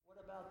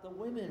about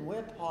the women.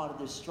 We're part of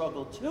this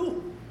struggle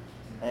too.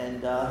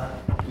 And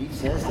he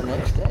says the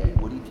next day,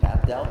 Woody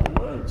tapped out the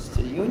words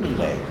to the Union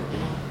Day.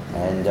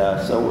 And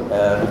so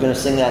we're going to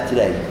sing that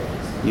today.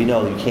 You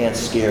know you can't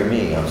scare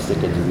me, I'm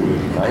sticking to you,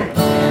 right?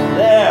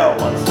 There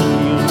was the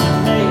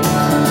Union Day,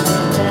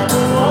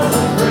 never was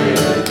afraid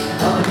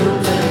of the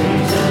good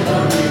days and the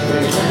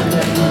regrets and the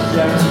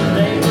Jefferson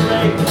Day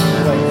parade.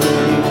 Went to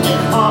the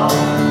Union Hall,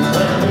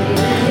 when the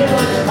Union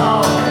was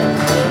tall, and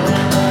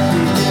when the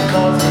people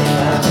caused me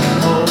out,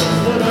 oh, they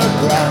stood her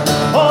ground.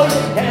 Oh,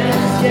 you can't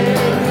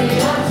scare me,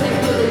 I'm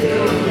sick of the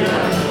Union,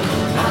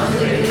 I'm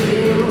sick of the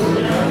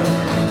Union,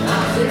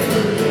 I'm sick of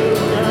the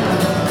Union.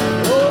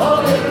 Oh,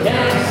 you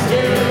can't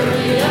scare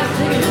me, I'm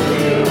sick of the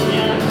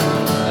Union,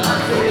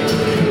 I'm sick of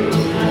the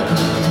Union.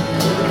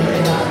 The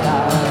day I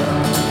died,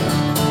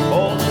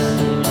 oh, this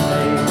Union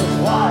Day was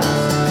wise,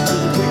 to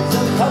the tricks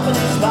of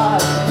company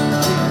spies.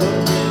 She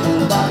couldn't get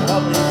moved by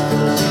company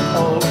schools, she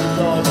always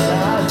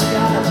organized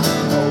guys.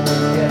 Oh,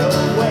 we'd get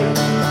away,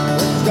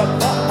 we're struck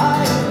by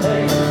high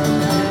pay.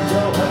 She'd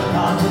throw her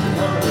card with the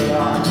company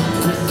on,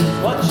 this is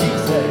what she'd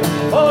say.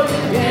 Oh,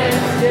 you can't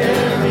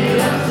scare me,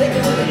 I'm sick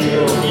of the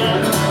Union,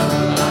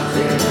 I'm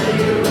sick of the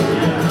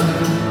Union,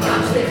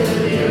 I'm sick of the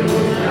Union.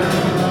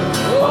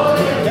 Oh,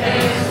 you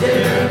can't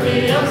scare me,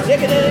 I'm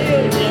sick of the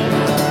Union,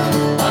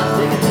 I'm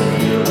sick of the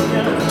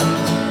Union.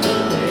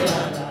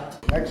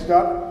 Next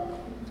up,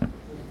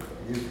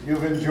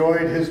 you've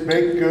enjoyed his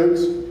baked goods.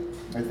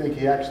 I think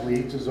he actually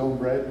eats his own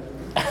bread.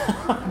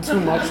 Too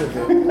much of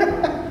it.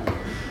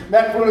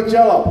 Matt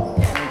Funicello.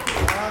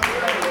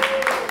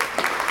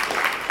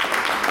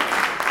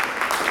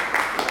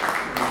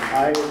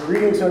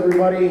 Greetings,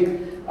 everybody.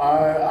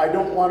 I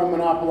don't want to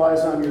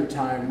monopolize on your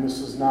time. This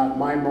is not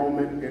my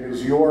moment. It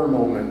is your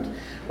moment.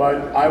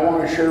 But I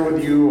want to share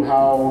with you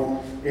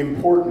how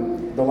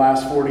important the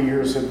last 40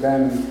 years have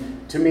been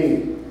to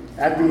me.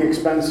 At the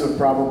expense of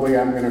probably,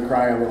 I'm going to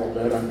cry a little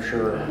bit, I'm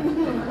sure.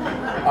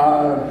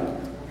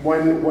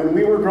 When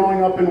we were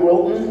growing up in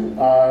Wilton,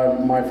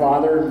 my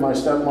father, my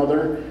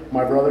stepmother,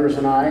 my brothers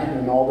and I,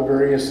 and all the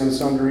various and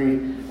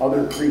sundry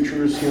other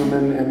creatures,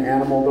 human and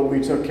animal, that we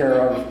took care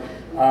of,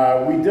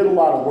 we did a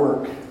lot of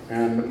work.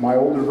 And my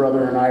older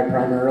brother and I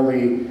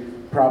primarily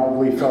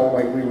probably felt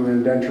like we were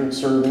indentured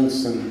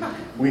servants, and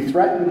we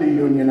threatened to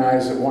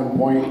unionize at one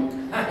point.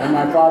 And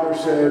my father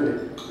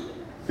said,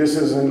 this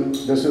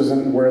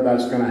isn't where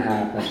that's going to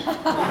happen.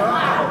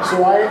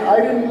 So I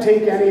didn't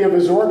take any of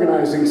his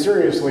organizing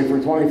seriously for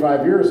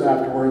 25 years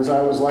afterwards.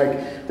 I was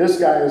like, this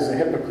guy is a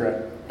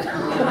hypocrite.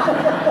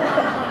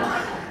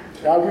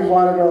 We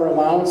wanted our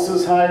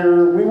allowances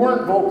higher. We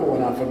weren't vocal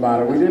enough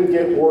about it. We didn't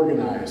get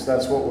organized.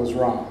 That's what was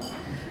wrong.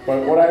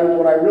 But what I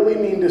really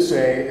mean to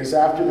say is,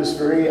 after this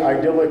very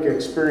idyllic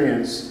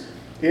experience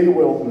in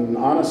Wilton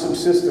on a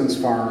subsistence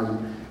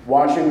farm,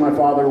 watching my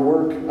father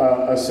work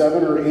a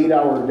 7 or 8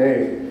 hour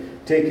day,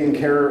 taking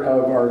care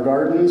of our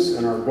gardens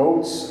and our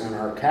goats and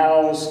our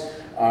cows,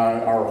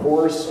 our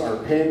horse, our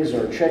pigs,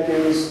 our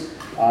chickens,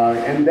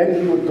 and then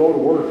he would go to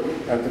work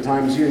at the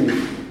Times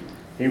Union.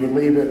 He would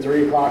leave at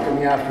 3 o'clock in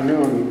the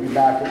afternoon, he'd be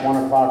back at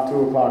 1 o'clock,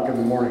 2 o'clock in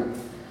the morning.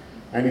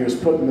 And he was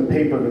putting the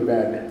paper to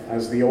bed,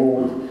 as the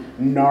old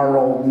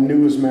gnarled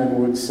newsmen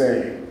would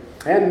say.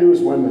 And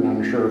newswomen,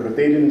 I'm sure, but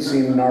they didn't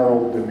seem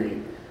gnarled to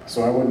me,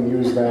 so I wouldn't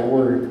use that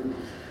word.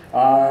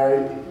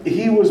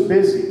 He was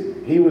busy.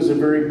 He was a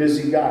very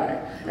busy guy.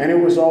 And it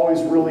was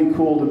always really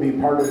cool to be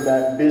part of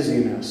that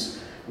busyness.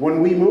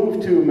 When we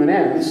moved to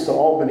Manans, to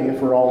Albany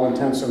for all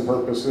intents and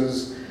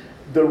purposes,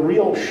 the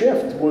real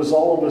shift was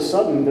all of a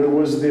sudden there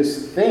was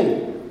this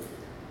thing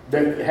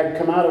that had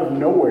come out of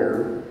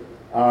nowhere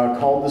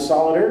called the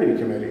Solidarity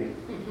Committee.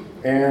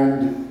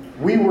 And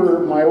we were,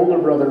 my older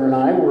brother and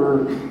I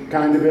were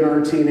kind of in our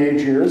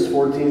teenage years,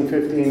 14,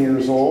 15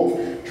 years old,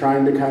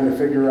 trying to kind of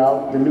figure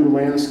out the new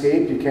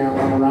landscape. You can't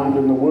run around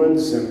in the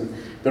woods, and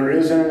there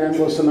isn't an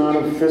endless amount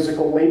of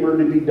physical labor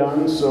to be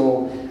done,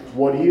 so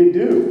what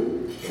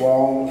do?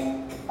 Well,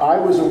 I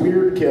was a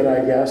weird kid,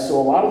 I guess, so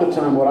a lot of the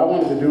time what I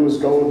wanted to do was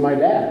go with my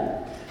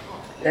dad.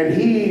 And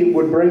he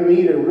would bring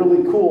me to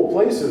really cool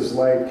places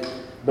like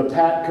the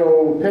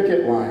Patco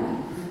picket line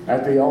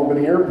at the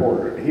Albany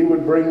airport. He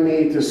would bring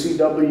me to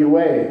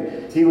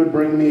CWA. He would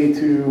bring me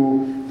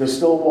to the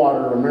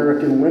Stillwater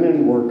American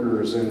Linen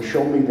Workers and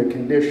show me the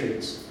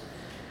conditions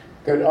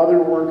that other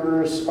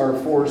workers are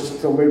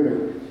forced to live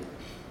in.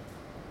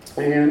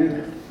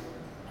 And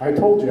I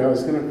told you I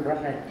was going to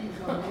cry.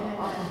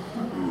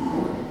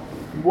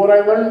 What I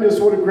learned is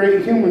what a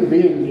great human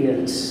being he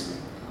is.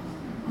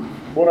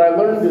 What I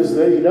learned is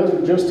that he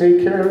doesn't just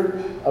take care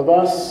of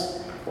us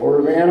or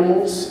of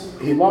animals,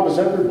 he loves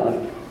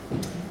everybody.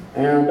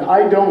 And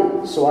I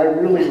don't, so I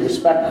really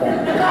respect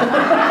that.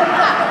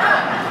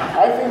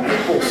 I think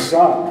people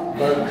suck,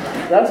 but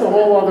that's a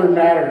whole other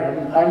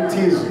matter. I'm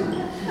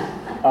teasing.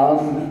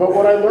 But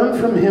what I learned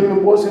from him,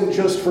 it wasn't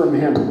just from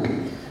him.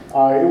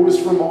 It was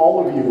from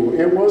all of you.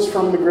 It was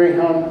from the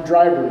Greyhound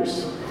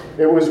drivers.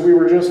 We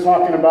were just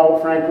talking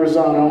about Frank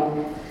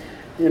Rosano,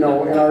 in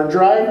our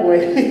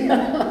driveway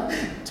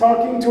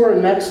talking to our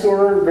next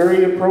door,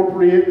 very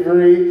appropriate,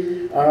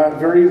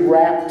 very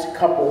rapt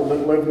couple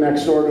that lived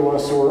next door to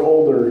us who were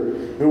older,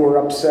 who were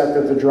upset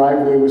that the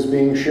driveway was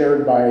being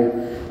shared by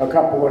a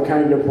couple of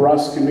kind of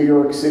brusque New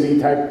York City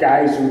type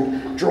guys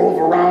who drove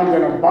around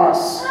in a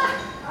bus.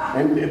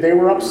 And they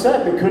were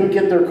upset. They couldn't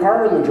get their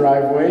car in the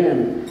driveway.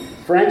 And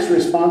Frank's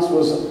response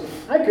was,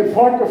 I could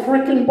park a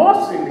frickin'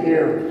 bus in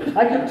here.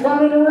 I could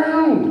turn it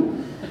around.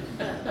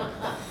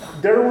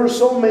 There were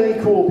so many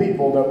cool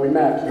people that we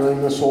met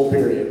during this whole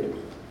period.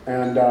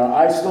 And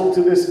I still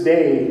to this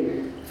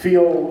day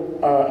feel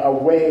a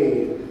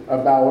way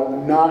about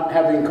not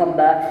having come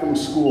back from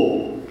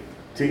school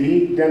to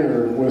eat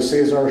dinner with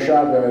Cesar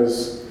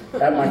Chavez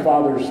at my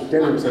father's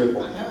dinner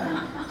table.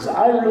 Because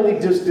I really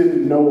just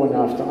didn't know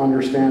enough to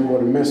understand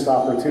what a missed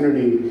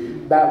opportunity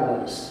that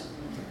was.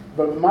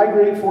 But my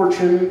great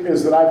fortune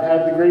is that I've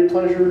had the great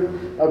pleasure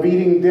of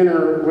eating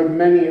dinner with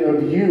many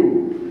of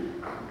you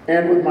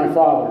and with my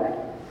father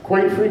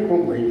quite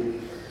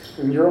frequently.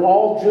 And you're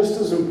all just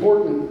as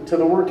important to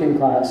the working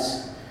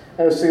class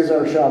as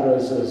Cesar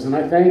Chavez is. And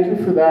I thank you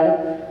for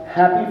that.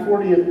 Happy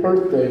 40th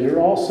birthday.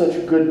 You're all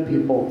such good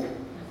people.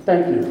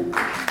 Thank you.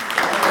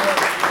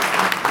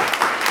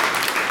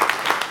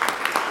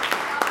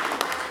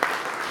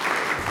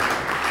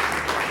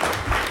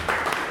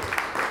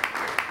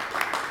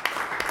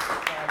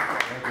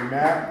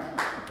 Matt.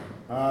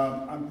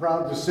 I'm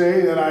proud to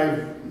say that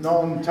I've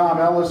known Tom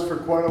Ellis for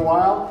quite a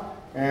while,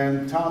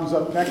 and Tom's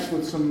up next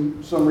with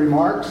some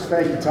remarks.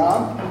 Thank you,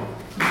 Tom.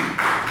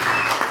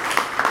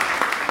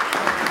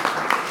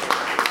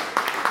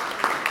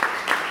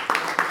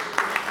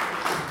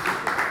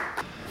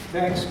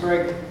 Thanks,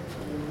 Greg.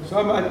 So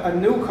I'm a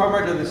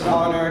newcomer to the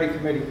Solidarity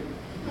Committee.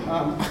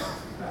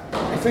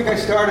 I think I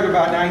started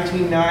about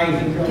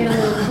 1990. Get a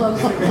little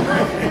closer.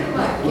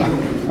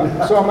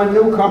 So I'm a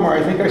newcomer.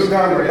 I think I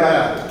started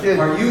about...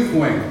 Our youth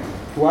wing.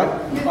 What?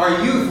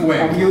 Our youth wing.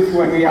 I'm youth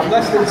wing. Yeah, I'm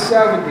less than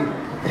 70.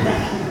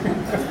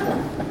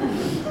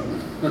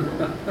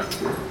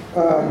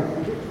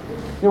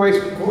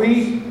 Anyways,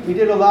 we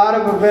did a lot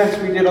of events.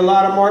 We did a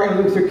lot of Martin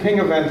Luther King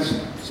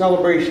events,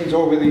 celebrations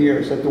over the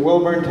years at the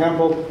Wilburn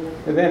Temple,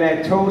 and then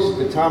at Toast,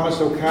 the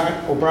Thomas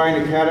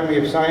O'Brien Academy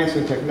of Science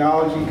and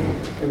Technology,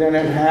 and then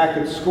at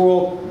Hackett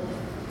School.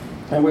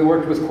 And we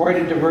worked with quite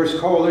a diverse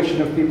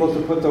coalition of people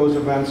to put those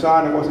events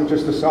on. It wasn't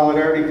just a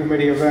Solidarity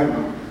Committee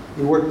event.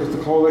 We worked with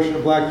the Coalition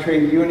of Black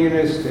Trade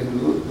Unionists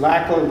in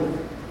Lackland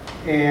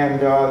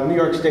and New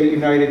York State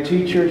United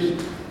Teachers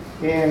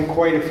and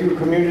quite a few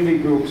community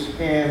groups.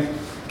 And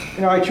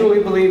you know, I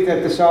truly believe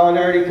that the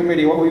Solidarity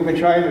Committee, what we've been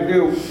trying to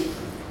do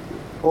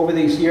over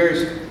these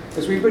years,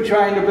 is we've been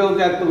trying to build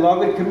that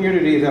beloved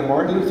community that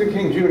Martin Luther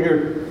King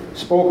Jr.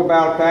 spoke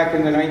about back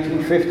in the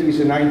 1950s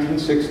and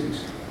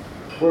 1960s,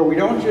 where we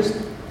don't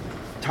just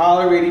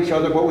tolerate each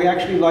other, but we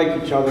actually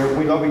like each other, and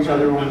we love each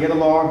other, and we get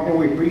along, and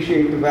we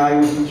appreciate the value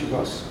of each of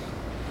us.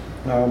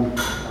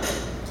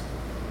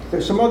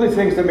 There's some other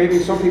things that maybe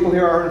some people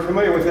here aren't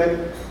familiar with.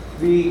 That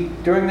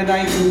during the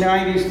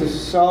 1990s, the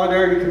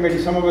Solidarity Committee,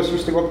 some of us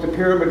used to go up to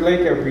Pyramid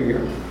Lake every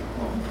year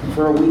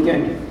for a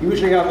weekend,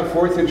 usually on the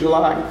 4th of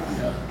July.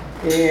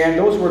 And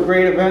those were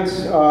great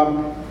events. I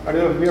don't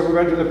know if you've ever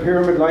been to the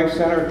Pyramid Life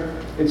Center.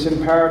 It's in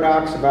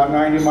Paradox, about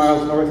 90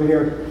 miles north of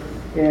here.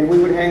 And we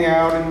would hang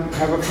out and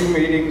have a few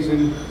meetings,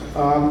 and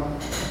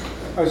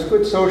it was a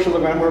good social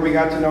event where we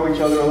got to know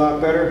each other a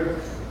lot better.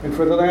 And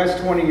for the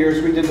last 20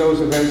 years, we did those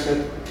events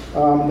at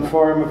the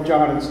Forum of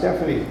John and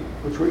Stephanie,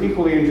 which were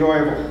equally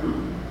enjoyable.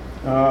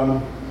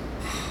 Let's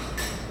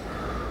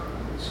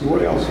see,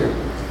 what else here?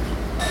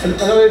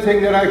 Another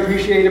thing that I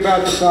appreciate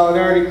about the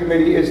Solidarity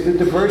Committee is the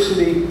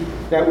diversity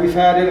that we've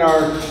had in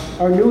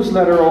our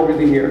newsletter over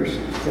the years.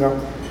 You know,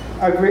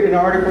 I've written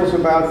articles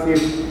about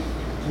the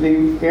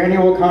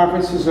annual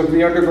conferences of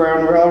the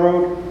Underground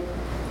Railroad,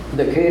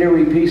 the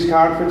Catering Peace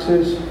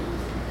Conferences,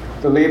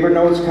 the Labor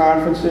Notes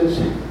Conferences,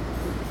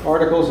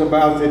 articles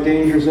about the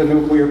dangers of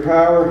nuclear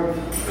power,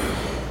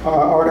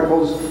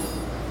 articles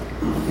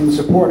in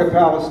support of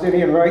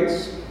Palestinian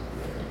rights,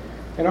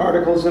 and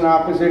articles in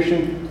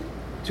opposition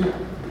to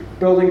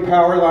building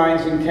power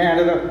lines in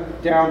Canada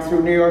down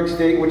through New York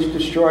State, which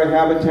destroy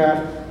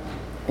habitat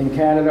in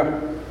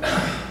Canada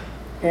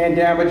and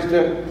damage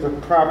the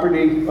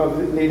property of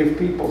the native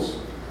peoples.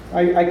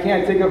 I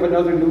can't think of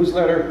another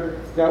newsletter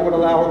that would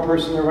allow a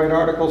person to write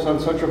articles on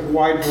such a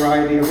wide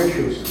variety of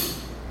issues.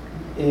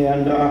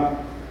 And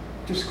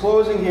just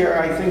closing here,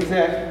 I think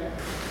that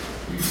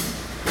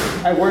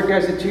I work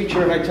as a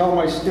teacher, and I tell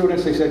my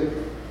students, I said,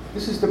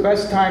 this is the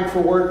best time for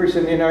workers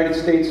in the United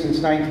States since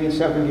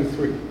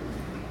 1973.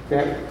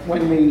 That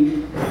when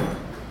the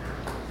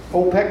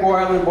OPEC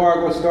oil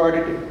embargo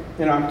started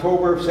in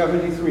October of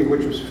 73,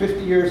 which was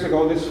 50 years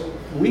ago this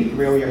week,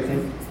 really, I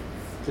think,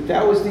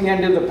 that was the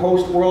end of the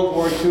post-World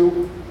War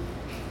II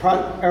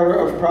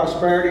era of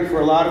prosperity for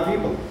a lot of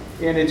people.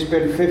 And it's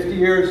been 50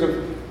 years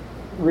of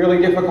really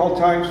difficult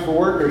times for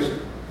workers.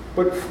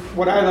 But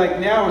what I like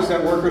now is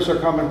that workers are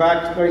coming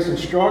back nice and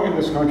strong in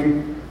this country,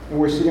 and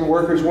we're seeing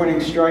workers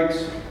winning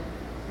strikes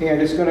And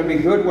it's going to be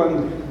good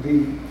when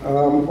the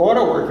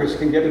auto workers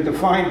can get a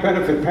defined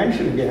benefit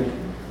pension again.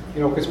 You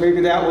know, because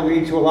maybe that will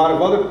lead to a lot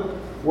of other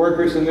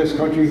workers in this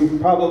country who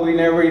probably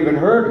never even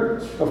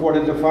heard of what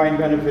a defined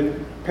benefit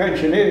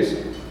pension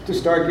is to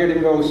start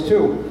getting those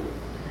too.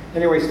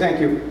 Anyways, thank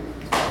you.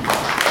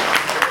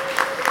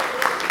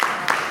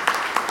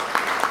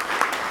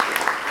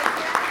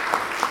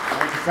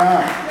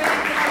 Tom.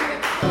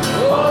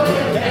 Oh,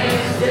 you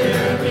can't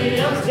steer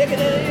me, I'm sticking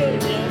to you.